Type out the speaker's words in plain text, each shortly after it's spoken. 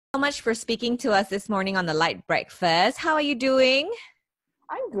much for speaking to us this morning on the Light Breakfast. How are you doing?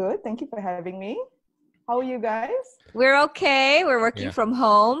 I'm good. Thank you for having me. How are you guys? We're okay. We're working from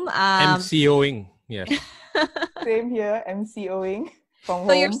home. MCOing, yes. Same here, MCOing from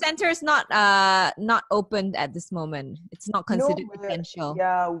So your home. center is not opened at this moment. It's not considered essential.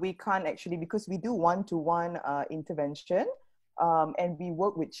 We can't actually because we do one-to-one intervention, and we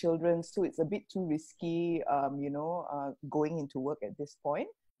work with children, so it's a bit too risky, going into work at this point.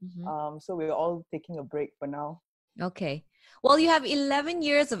 So we're all taking a break for now. Okay. Well, you have 11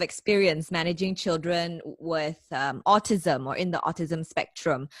 years of experience managing children with autism or in the autism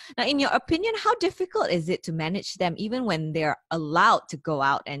spectrum. Now, in your opinion, how difficult is it to manage them even when they're allowed to go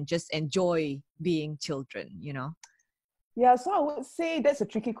out and just enjoy being children, Yeah, so I would say that's a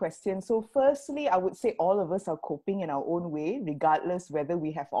tricky question. So firstly, I would say all of us are coping in our own way, regardless whether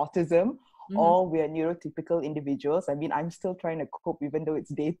we have autism or we are neurotypical individuals. I mean, I'm still trying to cope even though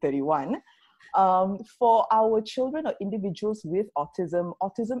it's day 31. For our children or individuals with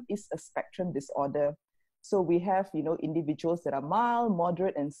autism is a spectrum disorder. So we have, individuals that are mild,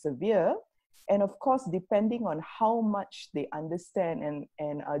 moderate, and severe. And of course, depending on how much they understand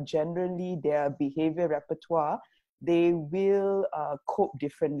and generally their behavior repertoire, they will cope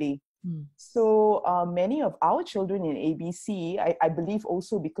differently. So many of our children in ABC, I believe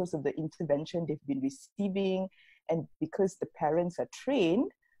also because of the intervention they've been receiving and because the parents are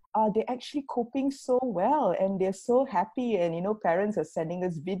trained, they're actually coping so well and they're so happy. And, parents are sending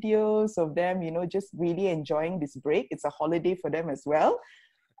us videos of them, just really enjoying this break. It's a holiday for them as well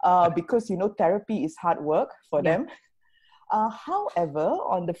because, therapy is hard work for them. However,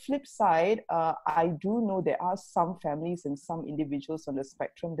 on the flip side, I do know there are some families and some individuals on the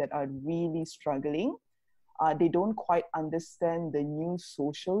spectrum that are really struggling. They don't quite understand the new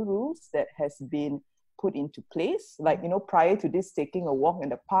social rules that has been put into place. Like, prior to this, taking a walk in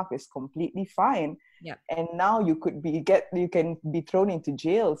the park is completely fine. Yeah. And now you can be thrown into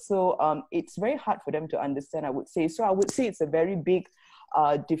jail. So it's very hard for them to understand, I would say. So I would say it's a very big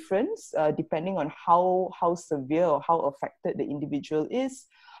difference depending on how severe or how affected the individual is,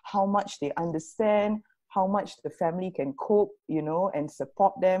 how much they understand, how much the family can cope, and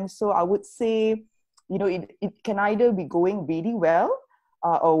support them. So I would say, it can either be going really well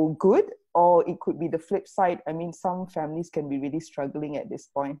or good, or it could be the flip side. I mean, some families can be really struggling at this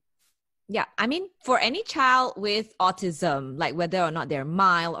point. Yeah, I mean, for any child with autism, like whether or not they're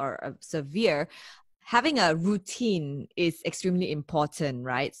mild or severe, having a routine is extremely important,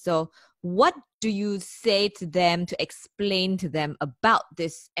 right? So what do you say to them to explain to them about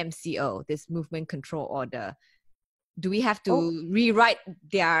this MCO, this movement control order? Do we have to rewrite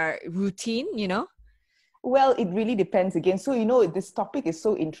their routine, Well, it really depends again. So, this topic is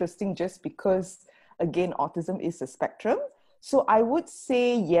so interesting just because, again, autism is a spectrum. So I would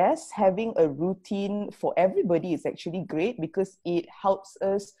say, yes, having a routine for everybody is actually great because it helps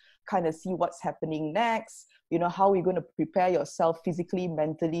us kind of see what's happening next, how we're going to prepare yourself physically,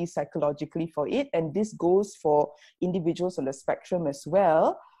 mentally, psychologically for it. And this goes for individuals on the spectrum as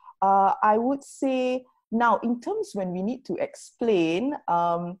well. I would say now, in terms when we need to explain,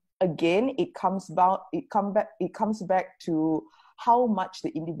 again, it comes back to how much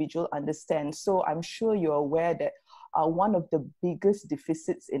the individual understands. So I'm sure you're aware that one of the biggest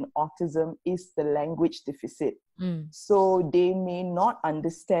deficits in autism is the language deficit. So they may not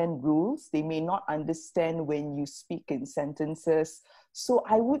understand rules. They may not understand when you speak in sentences. So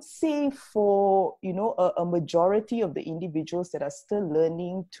I would say for, a majority of the individuals that are still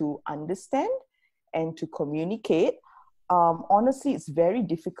learning to understand and to communicate, honestly, it's very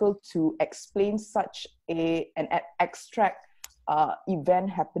difficult to explain such an abstract event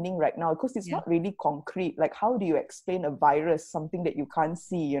happening right now because it's not really concrete. Like, how do you explain a virus, something that you can't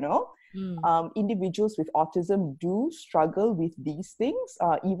see, Individuals with autism do struggle with these things.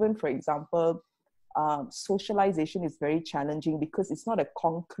 Even, for example, socialization is very challenging because it's not a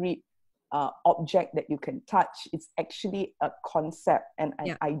concrete object that you can touch. It's actually a concept and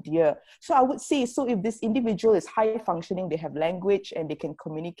an idea. So I would say, so if this individual is high functioning, they have language and they can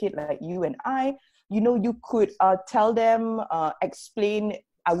communicate like you and I, you could tell them, explain,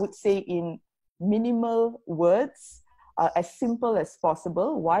 I would say in minimal words, as simple as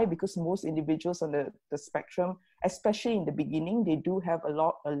possible. Why? Because most individuals on the spectrum, especially in the beginning, they do have a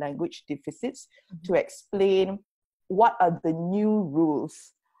lot of language deficits to explain what are the new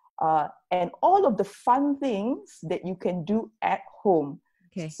rules. And all of the fun things that you can do at home.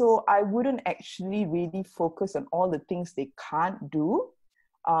 Okay. So I wouldn't actually really focus on all the things they can't do.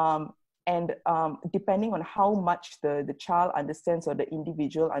 And depending on how much the child understands or the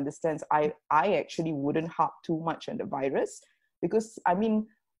individual understands, I actually wouldn't harp too much on the virus. Because, I mean,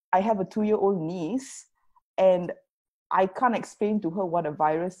 I have a 2-year-old niece, and I can't explain to her what a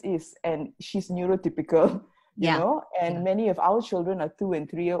virus is, and she's neurotypical, you Yeah. know, and Yeah. many of our children are 2 and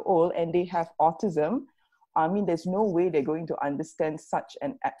 3 year old and they have autism. I mean, there's no way they're going to understand such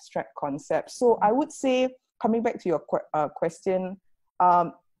an abstract concept. So I would say, coming back to your question,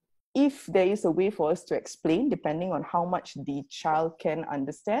 if there is a way for us to explain, depending on how much the child can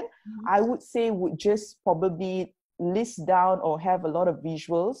understand, I would say would just probably list down or have a lot of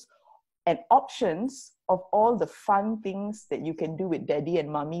visuals and options of all the fun things that you can do with daddy and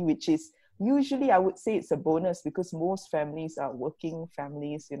mommy, which is usually, I would say, it's a bonus because most families are working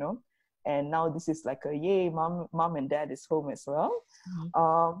families, you know, and now this is like a yay, mom and dad is home as well.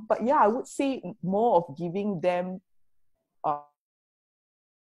 But yeah, I would say more of giving them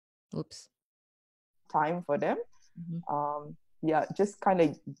Oops. time for them. Yeah, just kind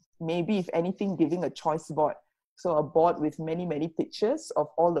of maybe, if anything, giving a choice board. So a board with many, many pictures of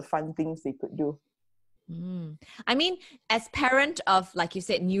all the fun things they could do. I mean, as parent of, like you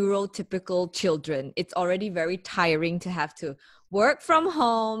said, neurotypical children, it's already very tiring to have to work from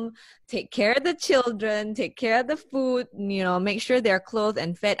home, take care of the children, take care of the food, you know, make sure they're clothed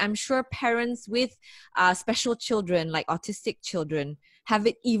and fed. I'm sure parents with special children, like autistic children, have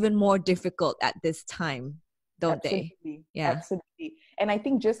it even more difficult at this time, don't they? Yeah. Absolutely. And I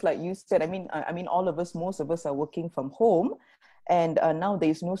think just like you said, I mean, all of us, most of us are working from home, and now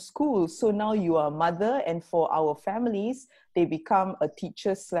there's no school. So now you are a mother, and for our families, they become a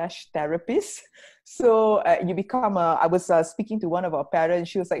teacher slash therapist. So you become I was speaking to one of our parents.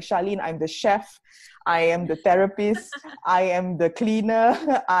 She was like, Charlene, I'm the chef, I am the therapist, I am the cleaner,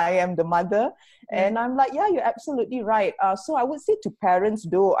 I am the mother. And I'm like, yeah, you're absolutely right. So I would say to parents,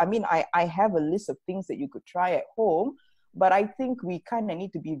 though, I mean, I have a list of things that you could try at home, but I think we kind of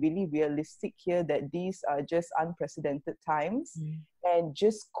need to be really realistic here that these are just unprecedented times, and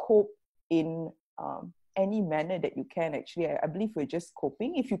just cope in any manner that you can. Actually, I believe we're just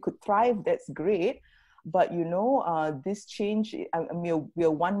coping. If you could thrive, that's great. But you know, this change, I mean,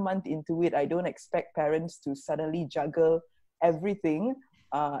 we're 1 month into it. I don't expect parents to suddenly juggle everything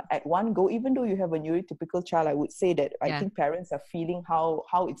at one go. Even though you have a neurotypical child, I would say that I think parents are feeling how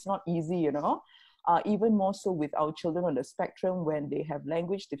it's not easy, you know. Even more so with our children on the spectrum, when they have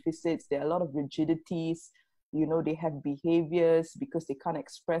language deficits, there are a lot of rigidities, you know, they have behaviors because they can't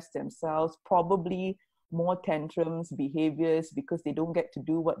express themselves, probably more tantrums, behaviors because they don't get to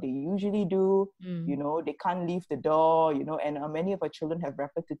do what they usually do, you know, they can't leave the door, you know, and many of our children have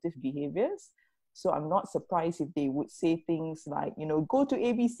repetitive behaviors. So I'm not surprised if they would say things like, you know, go to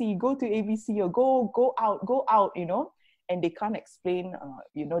ABC, or go out, you know, and they can't explain,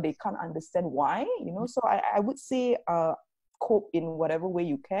 you know, they can't understand why, you know. So I would say cope in whatever way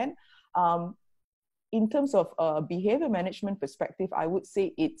you can. In terms of behavior management perspective, I would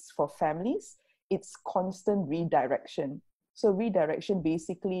say it's for families, it's constant redirection. So redirection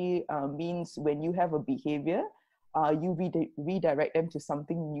basically means when you have a behavior, you redirect them to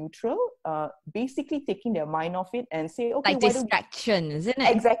something neutral, basically taking their mind off it and say, okay, Like distraction, isn't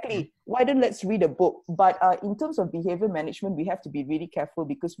it? Exactly. Why don't let's read a book? But in terms of behavior management, we have to be really careful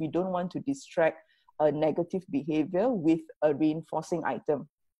because we don't want to distract a negative behavior with a reinforcing item.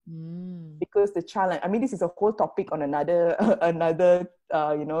 Because the child, I mean, this is a whole topic on another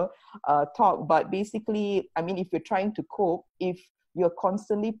talk. But basically, I mean, if you're trying to cope, if you're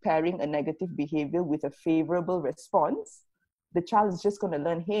constantly pairing a negative behavior with a favorable response, the child is just going to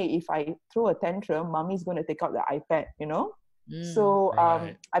learn, hey, if I throw a tantrum, mommy's going to take out the iPad, you know. So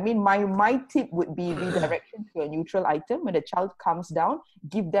Right. I mean, my tip would be redirection to a neutral item. When the child calms down,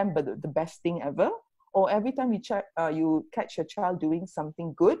 give them the best thing ever. Or every time you catch your child doing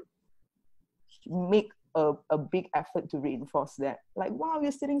something good, make a big effort to reinforce that. Like, wow,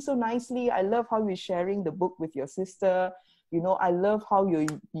 you're sitting so nicely. I love how you're sharing the book with your sister. You know, I love how you're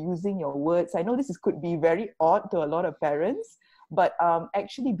using your words. I know could be very odd to a lot of parents, but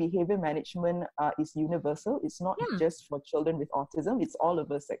actually behavior management is universal. It's not just for children with autism. It's all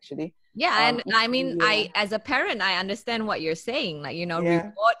of us, actually. Yeah, and I mean, I as a parent, I understand what you're saying. Like, you know,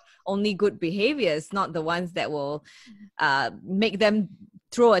 reward only good behaviors, not the ones that will make them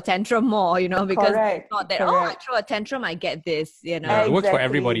throw a tantrum more, you know, because it's not that, oh, I throw a tantrum, I get this, you know. Yeah, it works for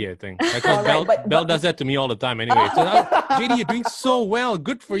everybody, I think. Because Bel does that to me all the time anyway. So, JD, you're doing so well.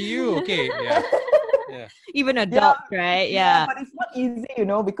 Good for you. Okay, yeah. Even adults, right? Yeah. But it's not easy, you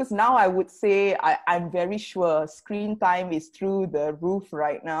know, because now I would say I'm very sure screen time is through the roof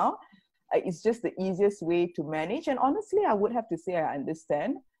right now. It's just the easiest way to manage. And honestly, I would have to say I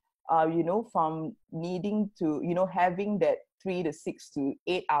understand, you know, from needing to, you know, having that 3 to 6 to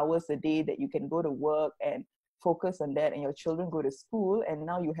 8 hours a day that you can go to work and focus on that, and your children go to school and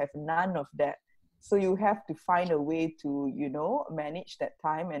now you have none of that. So you have to find a way to, manage that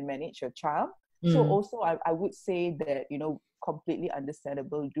time and manage your child. So also I would say that, completely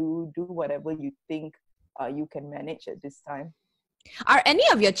understandable. Do whatever you think you can manage at this time. Are any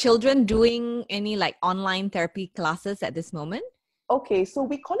of your children doing any like online therapy classes at this moment? Okay, so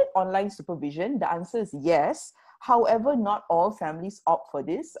we call it online supervision. The answer is yes. However, not all families opt for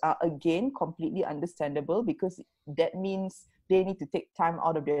this. Again, completely understandable, because that means they need to take time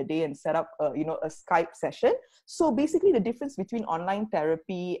out of their day and set up, a Skype session. So basically, the difference between online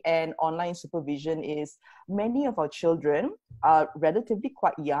therapy and online supervision is many of our children are relatively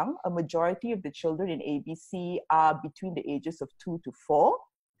quite young. A majority of the children in ABC are between the ages of 2 to 4.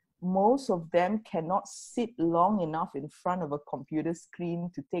 Most of them cannot sit long enough in front of a computer screen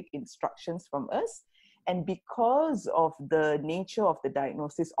to take instructions from us. And because of the nature of the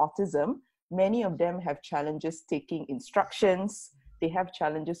diagnosis, autism, many of them have challenges taking instructions. They have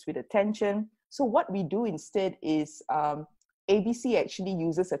challenges with attention. So what we do instead is ABC actually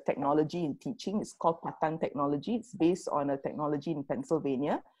uses a technology in teaching. It's called Patan technology. It's based on a technology in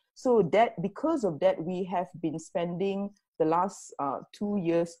Pennsylvania. So that because of that, we have been spending the last 2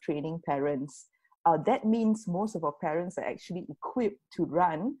 years training parents. That means most of our parents are actually equipped to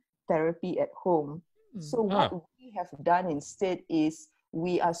run therapy at home. So what we have done instead is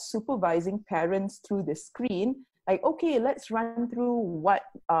we are supervising parents through the screen. Like, okay, let's run through what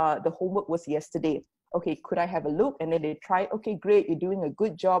the homework was yesterday. Okay, could I have a look? And then they try, okay, great, you're doing a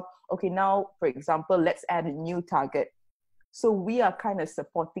good job. Okay, now, for example, let's add a new target. So we are kind of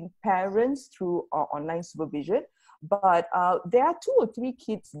supporting parents through online supervision. But there are 2 or 3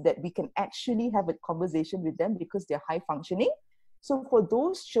 kids that we can actually have a conversation with them because they're high functioning. So for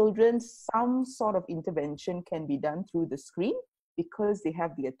those children, some sort of intervention can be done through the screen because they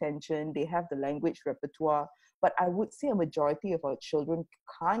have the attention, they have the language repertoire. But I would say a majority of our children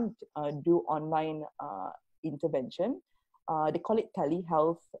can't do online intervention. They call it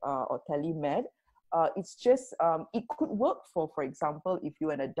telehealth or telemed. It's just, it could work for example, if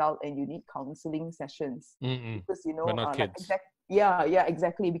you're an adult and you need counseling sessions. Because, but not kids.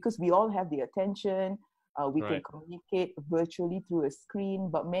 Exactly. Because we all have the attention. We can communicate virtually through a screen,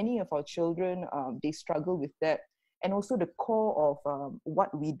 but many of our children, they struggle with that. And also the core of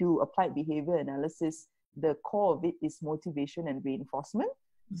what we do, applied behavior analysis, the core of it is motivation and reinforcement.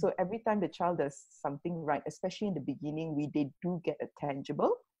 So every time the child does something right, especially in the beginning, they do get a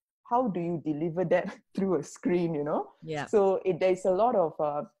tangible. How do you deliver that through a screen, Yeah. So there's a lot of,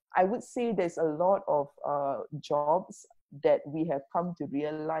 I would say there's a lot of jobs that we have come to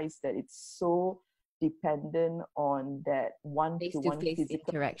realize that it's so dependent on that one-to-one physical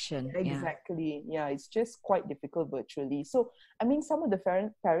interaction. Exactly. Yeah, it's just quite difficult virtually. So, I mean, some of the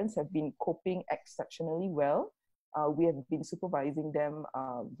parents have been coping exceptionally well. We have been supervising them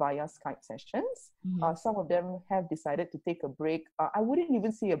via Skype sessions. Some of them have decided to take a break. I wouldn't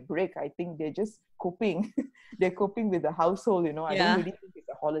even say a break. I think they're just coping. They're coping with the household, I don't really think it's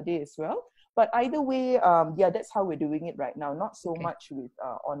a holiday as well. But either way, that's how we're doing it right now. Not so much with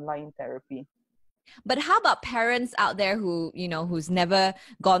online therapy. But how about parents out there who, who's never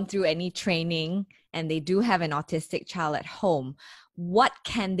gone through any training and they do have an autistic child at home? What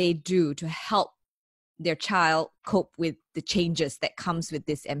can they do to help their child cope with the changes that comes with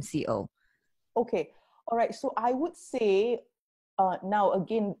this MCO? Okay. All right. So I would say, now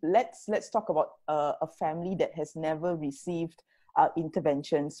again, let's talk about a family that has never received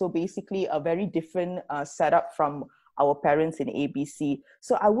intervention. So basically a very different setup from our parents in ABC.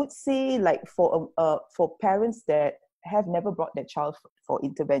 So I would say, like, for parents that have never brought their child for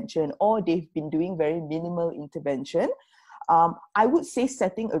intervention, or they've been doing very minimal intervention, I would say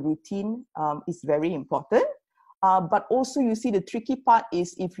setting a routine is very important. But also, you see, the tricky part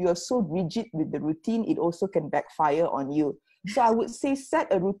is if you're so rigid with the routine, it also can backfire on you. So I would say set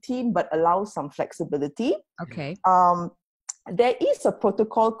a routine, but allow some flexibility. Okay. There is a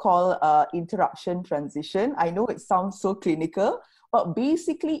protocol called interruption transition. I know it sounds so clinical, but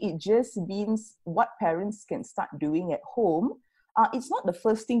basically it just means what parents can start doing at home. It's not the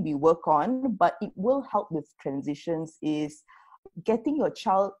first thing we work on, but it will help with transitions, is getting your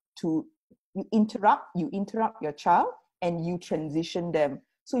child to, you interrupt your child and you transition them.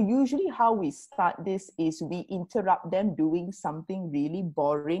 So usually how we start this is we interrupt them doing something really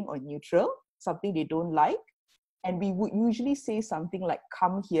boring or neutral, something they don't like. And we would usually say something like,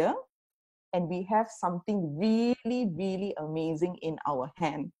 come here, and we have something really, really amazing in our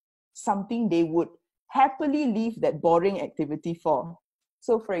hand, something they would happily leave that boring activity for.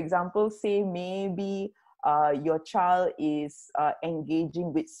 So for example, say maybe your child is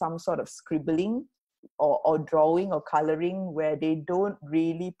engaging with some sort of scribbling. or drawing or coloring where they don't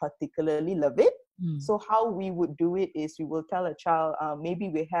really particularly love it. So how we would do it is we will tell a child, maybe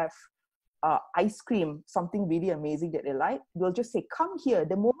we have ice cream, something really amazing that they like. We'll just say, come here.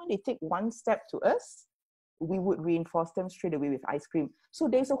 The moment they take one step to us, we would reinforce them straight away with ice cream. So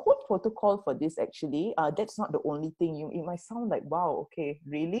there's a whole protocol for this actually. That's not the only thing. It might sound like, wow, okay,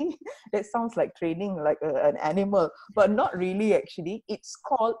 really? That sounds like training like an animal, but not really actually. It's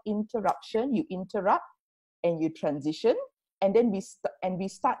called interruption. You interrupt and you transition. And then we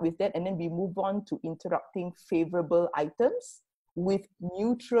start with that, and then we move on to interrupting favorable items with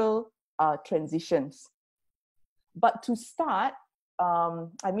neutral transitions. But to start,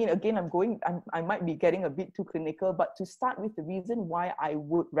 I mean, again, I might be getting a bit too clinical, but to start with, the reason why I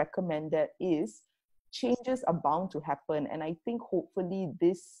would recommend that is changes are bound to happen. And I think hopefully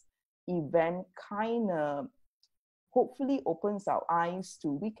this event kind of hopefully opens our eyes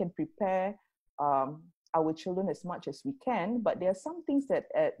to, we can prepare our children as much as we can, but there are some things that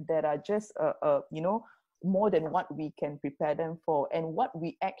are just, more than what we can prepare them for. And what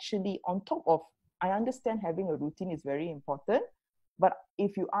we actually, on top of, I understand having a routine is very important, but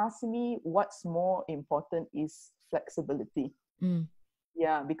if you ask me, what's more important is flexibility.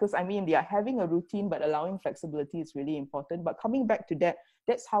 Yeah, because I mean, they are having a routine, but allowing flexibility is really important. But coming back to that,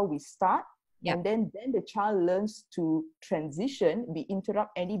 that's how we start. Yep. And then the child learns to transition. We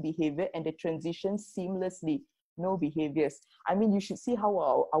interrupt any behavior and they transition seamlessly. No behaviors. I mean, you should see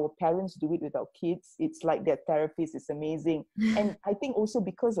how our parents do it with our kids. It's like their therapist. It's amazing. And I think also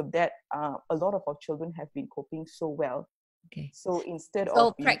because of that, a lot of our children have been coping so well. Okay. So instead of...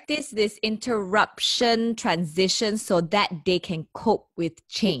 So practice this interruption transition so that they can cope with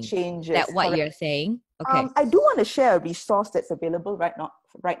change. Changes. That's what Correct. you're saying? Okay. I do want to share a resource that's available right now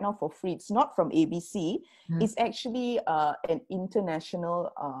for free. It's not from ABC. It's actually an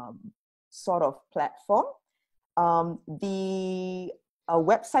international sort of platform. The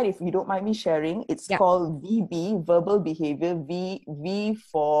website, if you don't mind me sharing, it's called VB, Verbal Behavior, V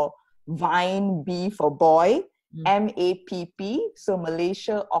for Vine, B for Boy, MAPP, so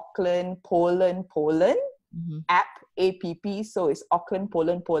Malaysia, Auckland, Poland, app, APP, so it's Auckland,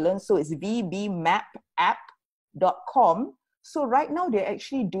 Poland, so it's vbmapapp.com. So right now they're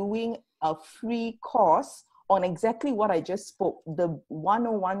actually doing a free course on exactly what I just spoke, the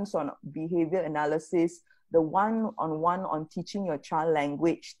 101s on behavior analysis, the one-on-one on teaching your child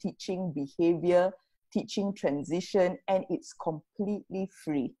language, teaching behavior, teaching transition, and it's completely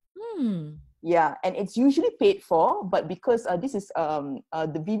free. Yeah, and it's usually paid for, but because this is the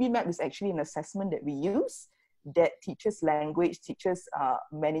VB Map is actually an assessment that we use that teaches language, teaches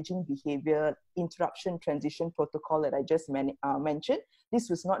managing behavior, interruption, transition protocol that I just mentioned. This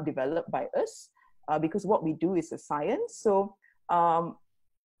was not developed by us because what we do is a science. So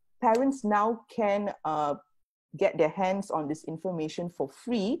parents now can get their hands on this information for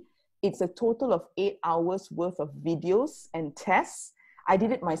free. It's a total of 8 hours worth of videos and tests. I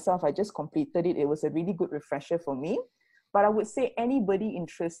did it myself. I just completed it. It was a really good refresher for me. But I would say anybody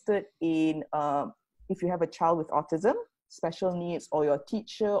interested in, if you have a child with autism, special needs, or your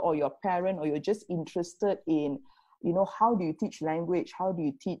teacher or your parent, or you're just interested in, how do you teach language? How do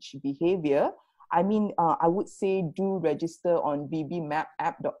you teach behavior? I mean, I would say do register on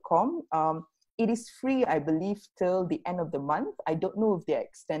bbmapapp.com. It is free, I believe, till the end of the month. I don't know if they're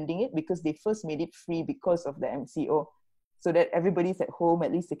extending it because they first made it free because of the MCO. So that everybody's at home,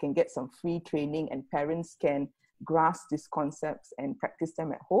 at least they can get some free training and parents can grasp these concepts and practice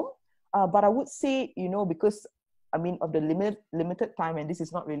them at home. But I would say, because, I mean, of the limited time, and this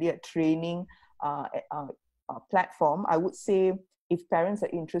is not really a training platform, I would say if parents are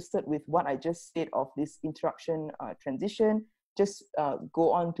interested with what I just said of this interruption transition, just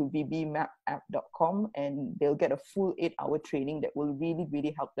go on to bbmapapp.com and they'll get a full 8-hour training that will really,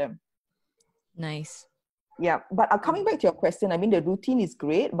 really help them. Nice. Yeah, but coming back to your question, I mean, the routine is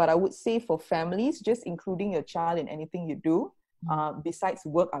great, but I would say for families, just including your child in anything you do, besides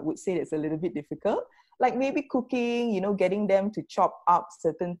work, I would say it's a little bit difficult. Like maybe cooking, getting them to chop up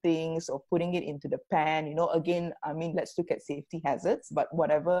certain things or putting it into the pan, again, I mean, let's look at safety hazards, but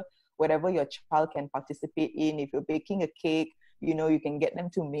whatever your child can participate in. If you're baking a cake, you can get them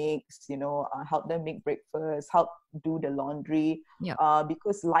to mix, help them make breakfast, help do the laundry. Yeah.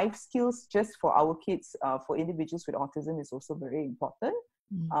 Because life skills just for our kids, for individuals with autism is also very important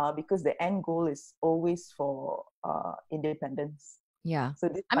because the end goal is always for independence. Yeah. So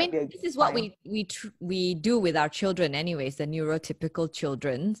this this is what we do with our children anyways, the neurotypical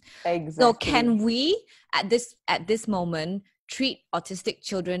children. Exactly. So can we, at this moment, treat autistic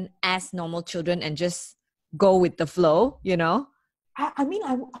children as normal children and just go with the flow, I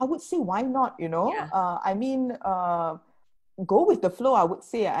would say, why not, Yeah. Go with the flow, I would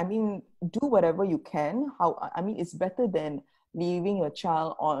say. Do whatever you can. It's better than leaving your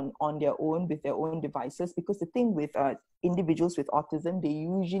child on their own with their own devices, because the thing with individuals with autism, they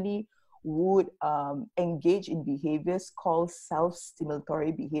usually would engage in behaviors called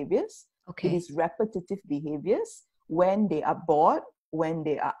self-stimulatory behaviors. It Okay. is repetitive behaviors when they are bored, when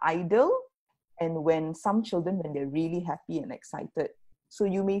they are idle, and when they're really happy and excited. So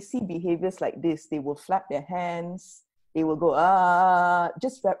you may see behaviors like this. They will flap their hands, they will go,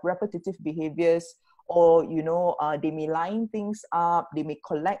 just repetitive behaviors, or, they may line things up, they may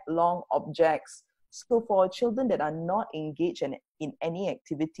collect long objects. So for children that are not engaged in any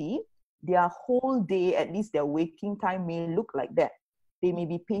activity, their whole day, at least their waking time, may look like that. They may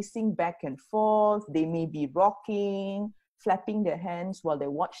be pacing back and forth, they may be rocking, flapping their hands while they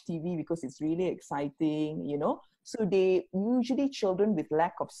watch TV because it's really exciting, So they usually children with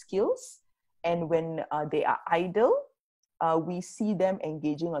lack of skills, and when they are idle, we see them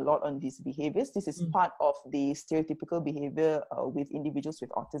engaging a lot on these behaviors. This is part of the stereotypical behavior with individuals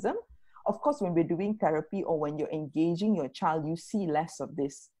with autism. Of course, when we're doing therapy or when you're engaging your child, you see less of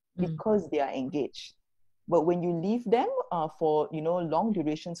this because they are engaged. But when you leave them for long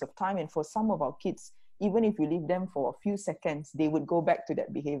durations of time, and for some of our kids, even if you leave them for a few seconds, they would go back to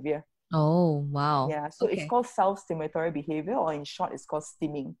that behavior. Oh, wow. Yeah, so it's Okay. called self-stimulatory behavior, or in short, it's called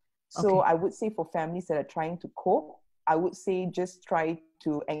stimming. So Okay. I would say for families that are trying to cope, I would say just try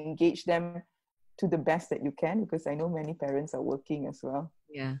to engage them to the best that you can, because I know many parents are working as well.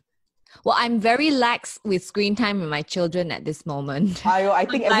 Yeah. Well, I'm very lax with screen time with my children at this moment. I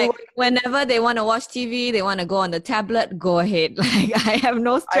think everyone. Whenever they want to watch TV, they want to go on the tablet, go ahead. Like, I have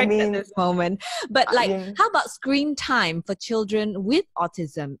no strength at this moment. But how about screen time for children with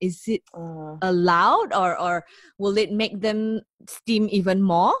autism? Is it allowed, or will it make them steam even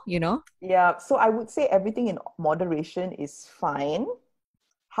more, Yeah, so I would say everything in moderation is fine.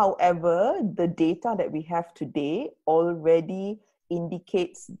 However, the data that we have today already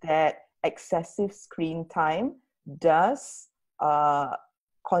indicates that excessive screen time does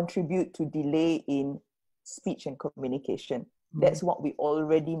contribute to delay in speech and communication. That's what we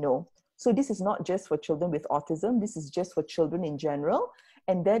already know. So this is not just for children with autism, this is just for children in general.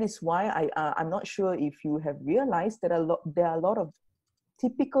 And that is why I'm not sure if you have realized that there are a lot of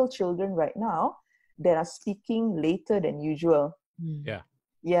typical children right now that are speaking later than usual. Yeah.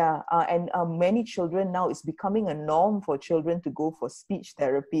 Yeah, and many children now, it's becoming a norm for children to go for speech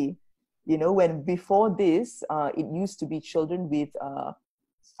therapy. When before this, it used to be children with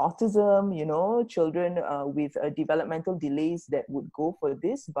autism, children with developmental delays that would go for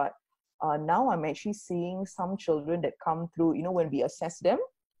this. But now I'm actually seeing some children that come through, when we assess them,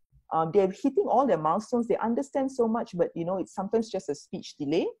 they're hitting all their milestones. They understand so much, but, it's sometimes just a speech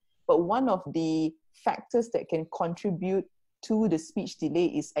delay. But one of the factors that can contribute to the speech delay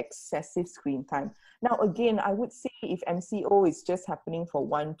is excessive screen time. Now, again, I would say if MCO is just happening for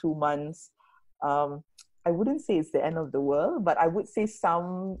 1-2 months, I wouldn't say it's the end of the world, but I would say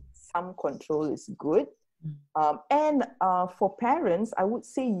some control is good. And for parents, I would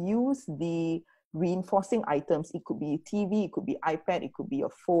say use the reinforcing items. It could be a TV, it could be iPad, it could be a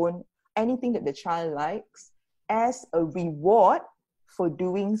phone, anything that the child likes, as a reward for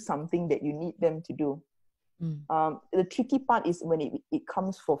doing something that you need them to do. The tricky part is when it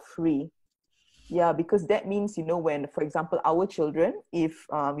comes for free. Yeah, because that means, when, for example, our children, if,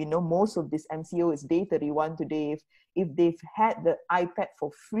 most of this MCO is day 31 today, if they've had the iPad for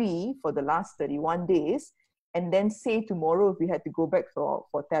free for the last 31 days, and then say tomorrow if we had to go back for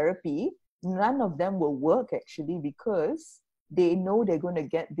therapy, none of them will work actually, because they know they're going to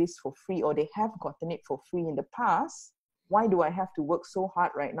get this for free, or they have gotten it for free in the past. Why do I have to work so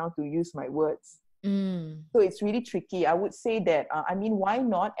hard right now to use my words? So it's really tricky. I would say that, why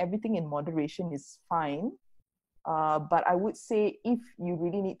not? Everything in moderation is fine. But I would say if you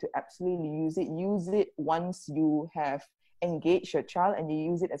really need to absolutely use it once you have engaged your child and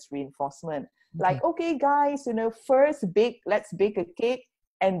you use it as reinforcement. Okay. Like, okay, guys, first let's bake a cake,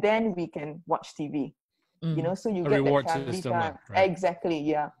 and then we can watch TV. So you get that family system, time. right? Exactly,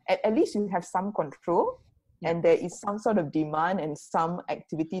 yeah. At least you have some control. Yeah. And there is some sort of demand and some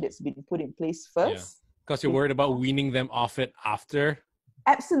activity that's been put in place first. Because you're worried about weaning them off it after.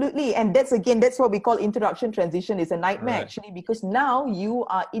 Absolutely. And that's what we call interruption transition. Is a nightmare, actually, because now you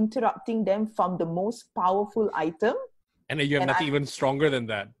are interrupting them from the most powerful item. And you have nothing even stronger than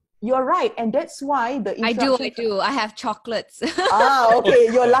that. You're right. And that's why the I interruption... do. I have chocolates. Okay.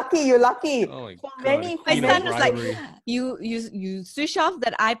 You're lucky. Oh my For God, many, the for My queen of son many... was like, bribery. you switch off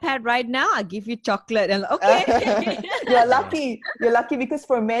that iPad right now, I'll give you chocolate. And okay. You're lucky. You're lucky because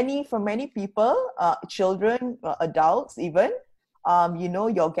for many people, children, adults even,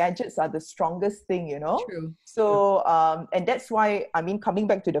 your gadgets are the strongest thing, True. So, and that's why, I mean, coming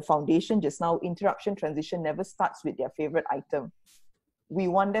back to the foundation just now, interruption transition never starts with their favorite item. We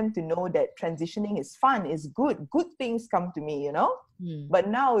want them to know that transitioning is fun, is good. Good things come to me, But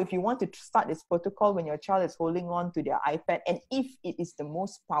now, if you want to start this protocol when your child is holding on to their iPad, and if it is the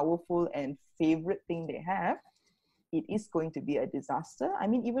most powerful and favorite thing they have, it is going to be a disaster. I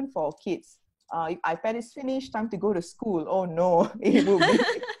mean, even for kids, if iPad is finished, time to go to school. Oh no,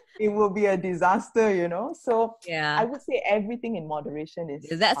 it will be a disaster, So Yeah. I would say everything in moderation is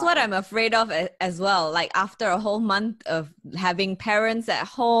That's fine. what I'm afraid of as well. Like after a whole month of having parents at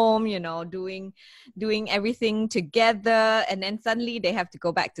home, doing everything together, and then suddenly they have to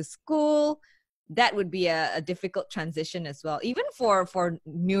go back to school. That would be a difficult transition as well, even for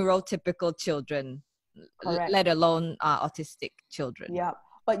neurotypical children, Correct. let alone autistic children. Yeah.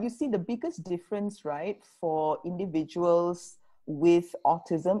 But you see, the biggest difference, right, for individuals with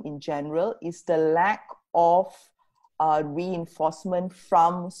autism in general is the lack of reinforcement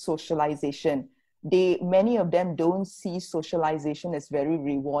from socialization. Many of them don't see socialization as very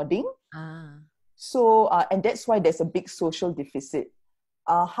rewarding. So, and that's why there's a big social deficit.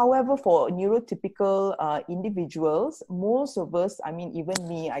 However, for neurotypical individuals, most of us, I mean, even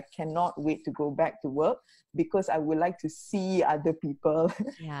me, I cannot wait to go back to work because I would like to see other people.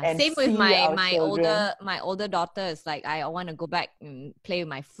 Yeah, and same with see our children. my older daughter. Is like I want to go back and play with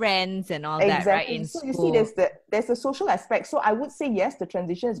my friends and all Exactly. that, right? In So school. you see, there's a social aspect. So I would say yes, the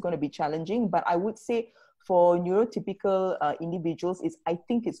transition is going to be challenging, but I would say for neurotypical individuals, I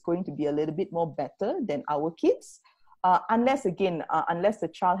think it's going to be a little bit more better than our kids. Unless the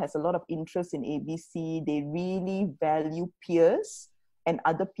child has a lot of interest in ABC, they really value peers and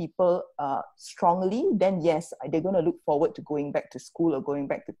other people strongly, then yes, they're going to look forward to going back to school or going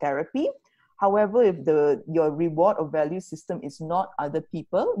back to therapy. However, if your reward or value system is not other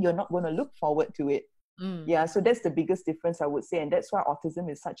people, you're not going to look forward to it. Yeah, so that's the biggest difference, I would say. And that's why autism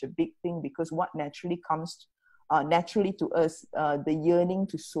is such a big thing, because what naturally comes naturally to us, the yearning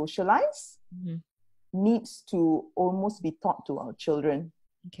to socialize, needs to almost be taught to our children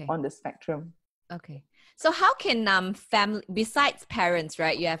on the spectrum. Okay. So how can family, besides parents,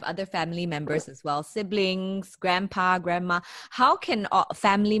 right? You have other family members as well, siblings, grandpa, grandma. How can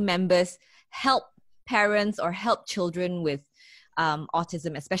family members help parents or help children with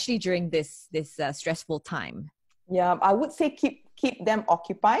autism, especially during this stressful time? Yeah, I would say keep them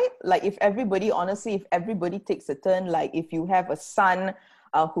occupied. Like if everybody takes a turn, like if you have a son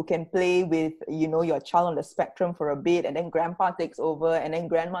who can play with, your child on the spectrum for a bit, and then grandpa takes over, and then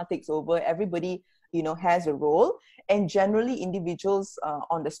grandma takes over, everybody, has a role. And generally individuals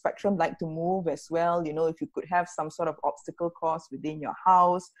on the spectrum like to move as well, if you could have some sort of obstacle course within your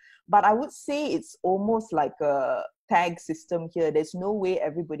house. But I would say it's almost like a tag system here. There's no way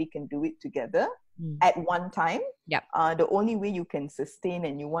everybody can do it together at one time. Yep. The only way you can sustain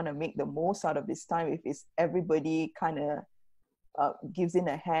and you want to make the most out of this time if everybody kind of gives in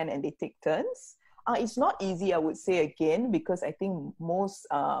a hand and they take turns. It's not easy, I would say, again, because I think most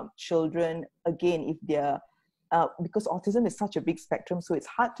children, again, if they're because autism is such a big spectrum, so it's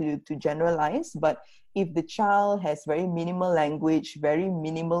hard to generalize. But if the child has very minimal language, very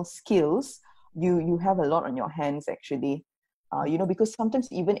minimal skills, you have a lot on your hands, actually. Because sometimes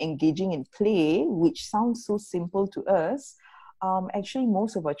even engaging in play, which sounds so simple to us, actually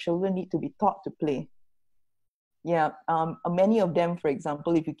most of our children need to be taught to play. Yeah, many of them, for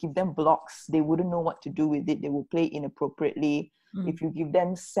example, if you give them blocks, they wouldn't know what to do with it. They will play inappropriately. If you give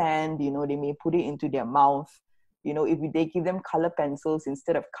them sand, they may put it into their mouth. If they give them color pencils,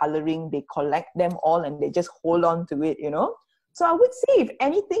 instead of coloring, they collect them all and they just hold on to it, So I would say, if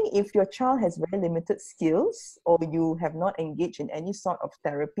anything, if your child has very limited skills or you have not engaged in any sort of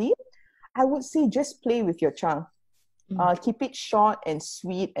therapy, I would say just play with your child. Keep it short and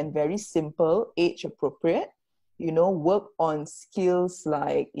sweet and very simple, age appropriate. Work on skills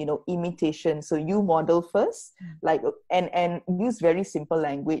like, imitation. So you model first, like, and use very simple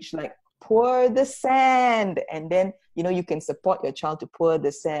language, like pour the sand. And then, you can support your child to pour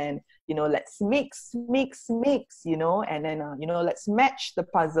the sand. Let's mix, and then, let's match the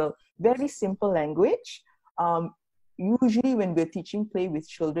puzzle. Very simple language. Usually when we're teaching play with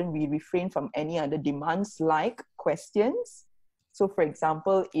children, we refrain from any other demands like questions. So for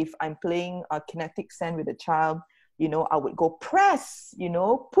example, if I'm playing a kinetic sand with a child, I would go press,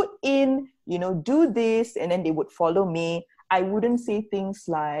 put in, do this, and then they would follow me. I wouldn't say things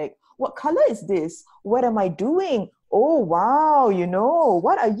like, what color is this? What am I doing? Oh, wow,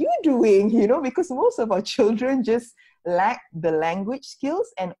 what are you doing? Because most of our children just lack the language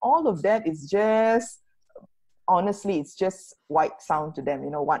skills, and all of that is just, honestly, it's just white sound to them,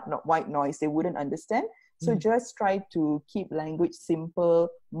 white noise. They wouldn't understand. So just try to keep language simple,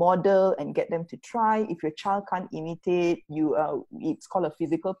 model, and get them to try. If your child can't imitate, it's called a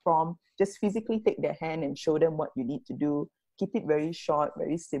physical prompt. Just physically take their hand and show them what you need to do. Keep it very short,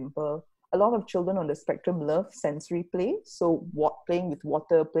 very simple. A lot of children on the spectrum love sensory play. So playing with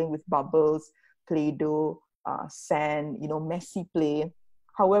water, playing with bubbles, Play-Doh, sand, messy play.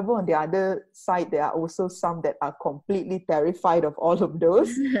 However, on the other side, there are also some that are completely terrified of all of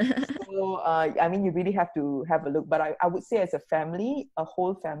those. So, you really have to have a look. But I would say as a family, a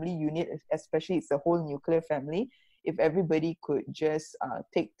whole family unit, especially it's a whole nuclear family, if everybody could just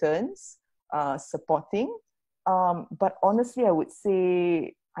take turns supporting. But honestly, I would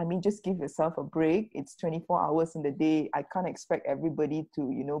say, just give yourself a break. It's 24 hours in the day. I can't expect everybody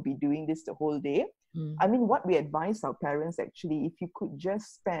to, be doing this the whole day. What we advise our parents, actually, if you could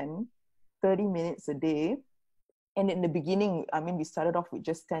just spend 30 minutes a day, and in the beginning, we started off with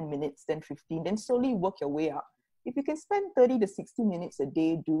just 10 minutes, then 15, then slowly work your way up. If you can spend 30 to 60 minutes a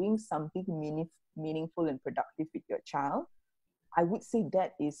day doing something meaningful and productive with your child, I would say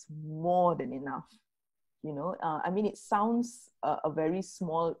that is more than enough. It sounds a very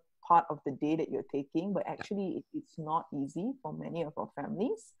small part of the day that you're taking, but actually it's not easy for many of our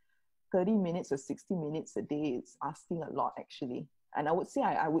families. 30 minutes or 60 minutes a day is asking a lot, actually. And I would say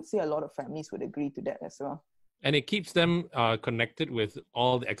a lot of families would agree to that as well. And it keeps them connected with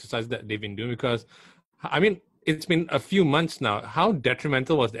all the exercise that they've been doing, because, it's been a few months now. How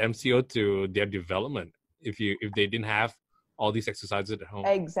detrimental was the MCO to their development if they didn't have all these exercises at home?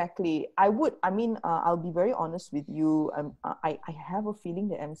 Exactly. I'll be very honest with you. I have a feeling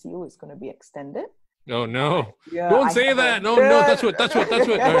the MCO is going to be extended. Oh no! Don't say that. No, touch wood.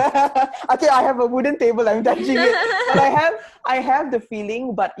 Okay, I have a wooden table. I'm touching it, but I have the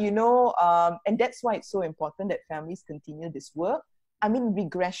feeling. But and that's why it's so important that families continue this work.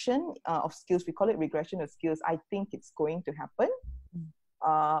 Regression of skills. We call it regression of skills. I think it's going to happen.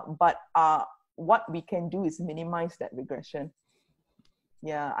 But what we can do is minimize that regression.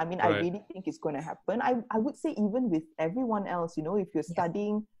 Yeah, I really think it's going to happen. I would say even with everyone else, if you're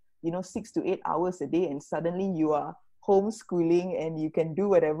studying, 6 to 8 hours a day, and suddenly you are homeschooling and you can do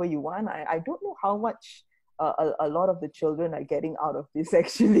whatever you want. I don't know how much a lot of the children are getting out of this,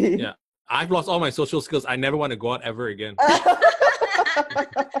 actually. Yeah, I've lost all my social skills. I never want to go out ever again.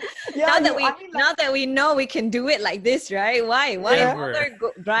 Now that we know we can do it like this, right? Why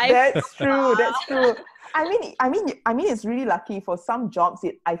drive? That's true. It's really lucky. For some jobs,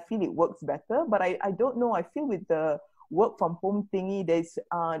 I feel it works better, but I don't know. I feel with the work from home thingy, there's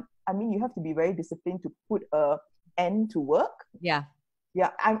you have to be very disciplined to put an end to work. Yeah.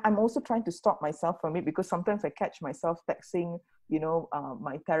 I'm also trying to stop myself from it, because sometimes I catch myself texting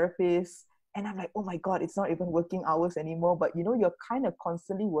my therapist, and I'm like, oh my God, it's not even working hours anymore. But you're kind of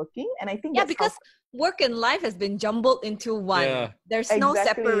constantly working, and I think because work and life has been jumbled into one. Yeah. There's no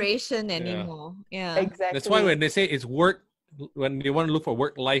separation anymore. Yeah, exactly. That's why when they say it's work, when they want to look for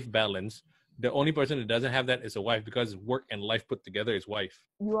work-life balance, the only person that doesn't have that is a wife, because work and life put together is wife.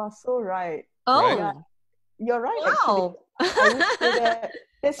 You are so right. Oh, right? Yeah. You're right. Wow.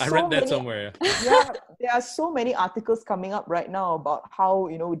 I read that somewhere. Yeah, there are so many articles coming up right now about how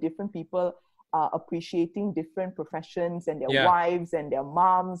different people are appreciating different professions and their wives and their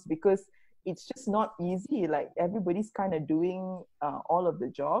moms, because it's just not easy. Like, everybody's kind of doing all of the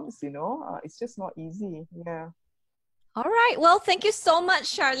jobs. It's just not easy. Yeah. All right. Well, thank you so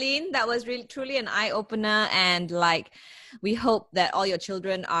much, Charlene. That was really truly an eye-opener, and we hope that all your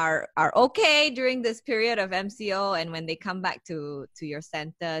children are okay during this period of MCO, and when they come back to your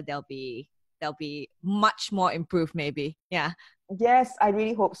center, they'll be much more improved, maybe. Yeah. Yes, I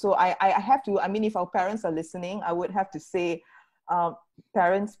really hope so. I have to. If our parents are listening, I would have to say,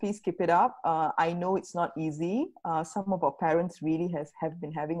 parents, please keep it up. I know it's not easy. Some of our parents really have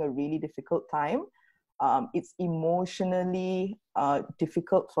been having a really difficult time. It's emotionally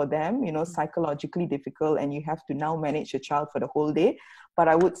difficult for them, psychologically difficult, and you have to now manage your child for the whole day. But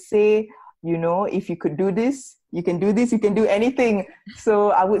I would say, if you could do this, you can do this, you can do anything.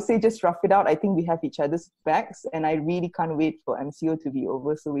 So I would say just rough it out. I think we have each other's backs, and I really can't wait for MCO to be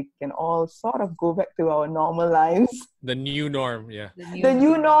over so we can all sort of go back to our normal lives. The new norm, yeah. The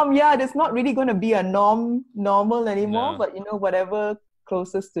new norm, yeah. There's not really going to be a normal anymore, but whatever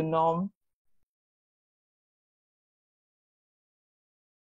closest to norm